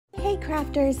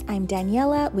crafters, I'm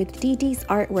Daniela with DD's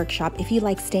Art Workshop. If you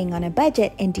like staying on a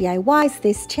budget and DIYs,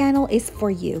 this channel is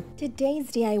for you. Today's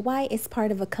DIY is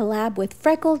part of a collab with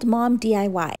Freckled Mom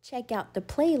DIY. Check out the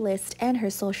playlist and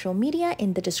her social media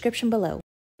in the description below.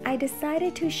 I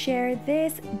decided to share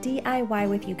this DIY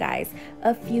with you guys.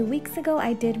 A few weeks ago,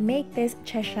 I did make this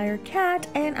Cheshire Cat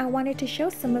and I wanted to show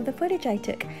some of the footage I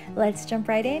took. Let's jump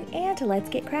right in and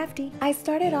let's get crafty. I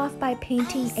started off by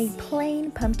painting a plain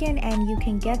pumpkin, and you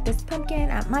can get this pumpkin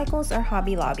at Michael's or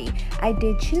Hobby Lobby. I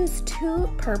did choose two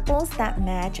purples that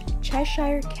match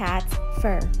Cheshire Cat's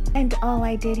fur. And all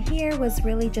I did here was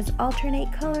really just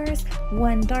alternate colors,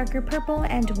 one darker purple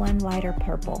and one lighter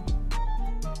purple.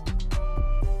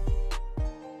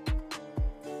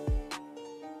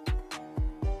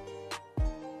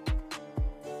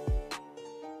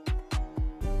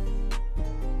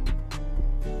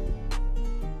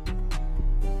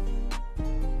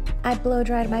 I blow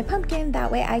dried my pumpkin, that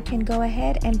way I can go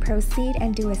ahead and proceed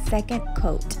and do a second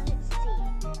coat.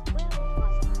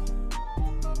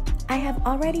 I have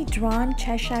already drawn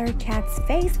Cheshire Cat's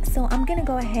face, so I'm gonna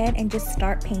go ahead and just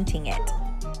start painting it.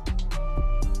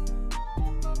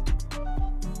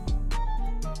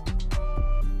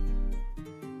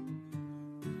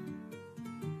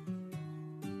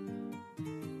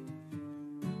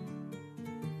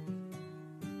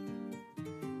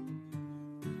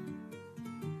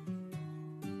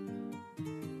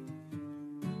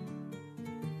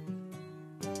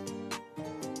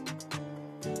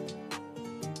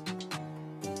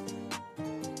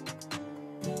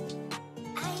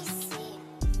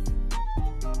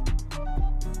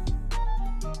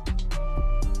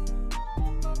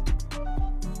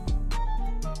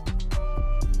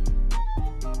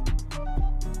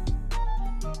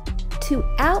 To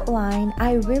outline,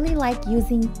 I really like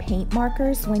using paint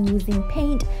markers when using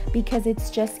paint because it's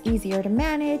just easier to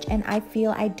manage, and I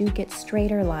feel I do get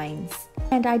straighter lines.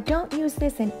 And I don't use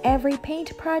this in every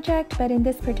paint project, but in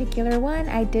this particular one,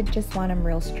 I did just want them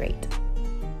real straight.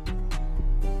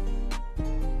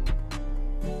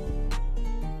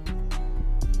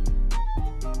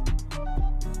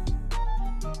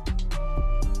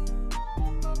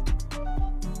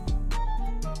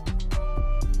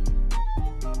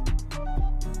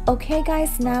 Okay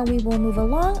guys, now we will move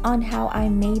along on how I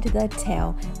made the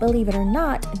tail. Believe it or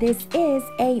not, this is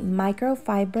a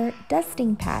microfiber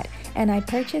dusting pad, and I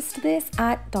purchased this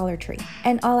at Dollar Tree.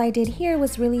 And all I did here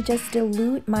was really just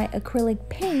dilute my acrylic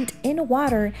paint in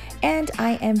water, and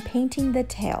I am painting the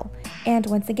tail. And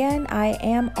once again, I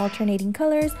am alternating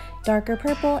colors, darker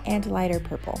purple and lighter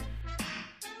purple.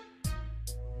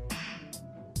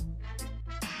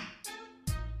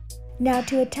 Now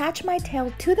to attach my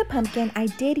tail to the pumpkin, I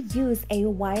did use a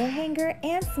wire hanger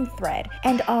and some thread.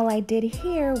 And all I did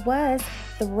here was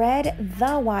thread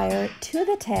the wire to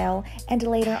the tail, and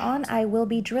later on I will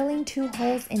be drilling 2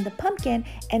 holes in the pumpkin,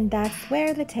 and that's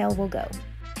where the tail will go.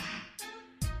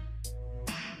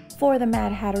 For the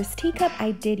Mad Hatter's teacup,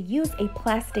 I did use a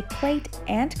plastic plate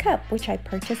and cup, which I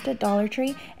purchased at Dollar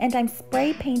Tree, and I'm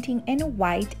spray painting in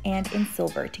white and in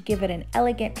silver to give it an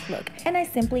elegant look, and I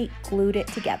simply glued it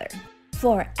together.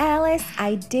 For Alice,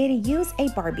 I did use a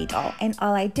Barbie doll, and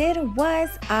all I did was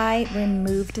I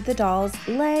removed the doll's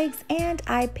legs and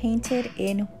I painted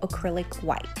in acrylic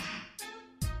white.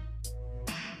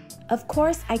 Of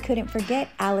course, I couldn't forget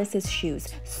Alice's shoes,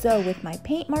 so with my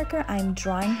paint marker, I'm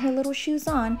drawing her little shoes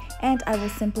on, and I will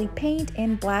simply paint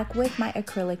in black with my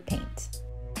acrylic paint.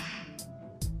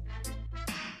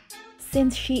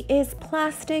 Since she is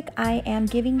plastic, I am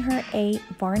giving her a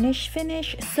varnish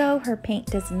finish so her paint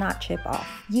does not chip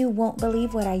off. You won't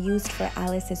believe what I used for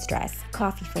Alice's dress: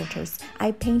 coffee filters.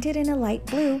 I painted in a light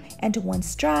blue, and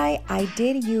once dry, I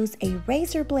did use a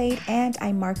razor blade and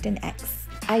I marked an X.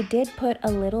 I did put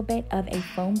a little bit of a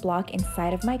foam block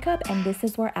inside of my cup, and this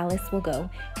is where Alice will go.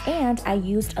 And I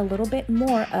used a little bit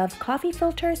more of coffee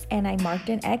filters, and I marked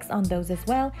an X on those as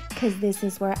well, because this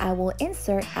is where I will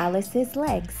insert Alice's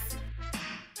legs.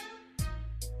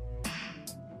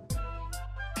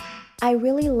 I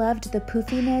really loved the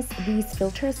poofiness these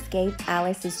filters gave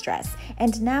Alice's dress,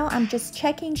 and now I'm just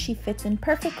checking she fits in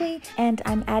perfectly, and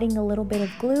I'm adding a little bit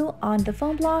of glue on the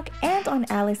foam block and on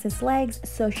Alice's legs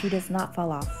so she does not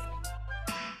fall off.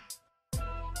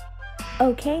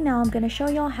 Okay, now I'm going to show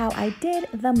y'all how I did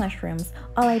the mushrooms.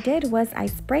 All I did was I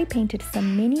spray painted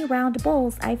some mini round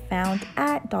bowls I found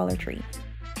at Dollar Tree.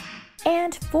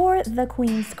 And for the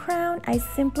queen's crown, I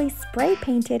simply spray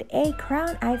painted a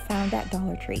crown I found at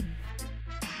Dollar Tree.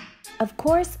 Of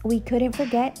course, we couldn't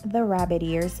forget the rabbit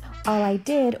ears. All I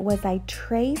did was I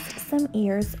traced some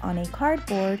ears on a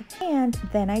cardboard and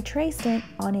then I traced it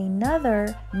on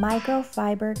another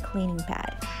microfiber cleaning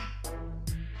pad.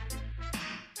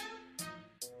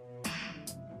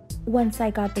 Once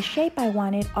I got the shape I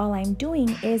wanted, all I'm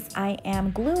doing is I am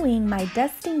gluing my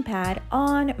dusting pad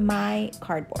on my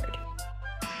cardboard.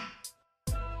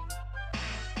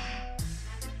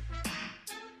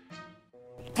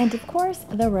 And of course,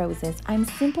 the roses. I'm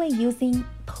simply using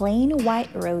plain white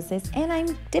roses and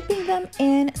I'm dipping them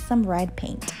in some red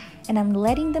paint and I'm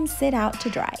letting them sit out to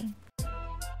dry.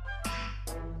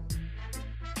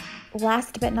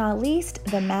 Last but not least,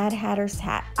 the Mad Hatter's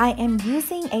hat. I am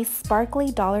using a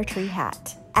sparkly Dollar Tree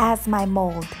hat as my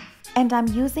mold, and I'm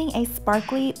using a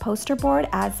sparkly poster board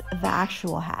as the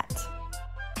actual hat.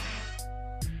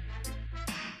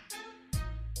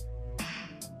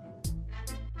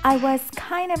 I was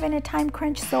kind of in a time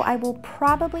crunch, so I will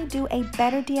probably do a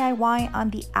better DIY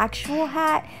on the actual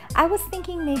hat. I was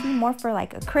thinking maybe more for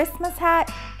like a Christmas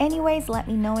hat. Anyways, let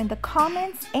me know in the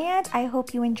comments, and I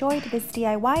hope you enjoyed this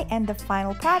DIY and the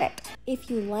final product.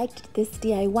 If you liked this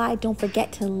DIY, don't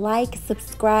forget to like,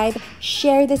 subscribe,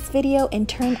 share this video, and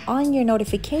turn on your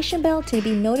notification bell to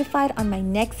be notified on my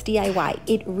next DIY.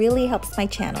 It really helps my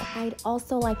channel. I'd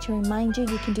also like to remind you,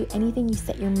 you can do anything you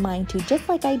set your mind to, just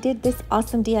like I did this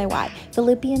awesome DIY.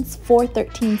 Philippians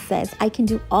 4:13 says, I can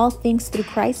do all things through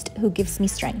Christ who gives me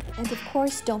strength. And of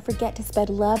course, don't forget to spread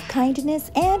love, kindness,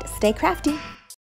 and stay crafty.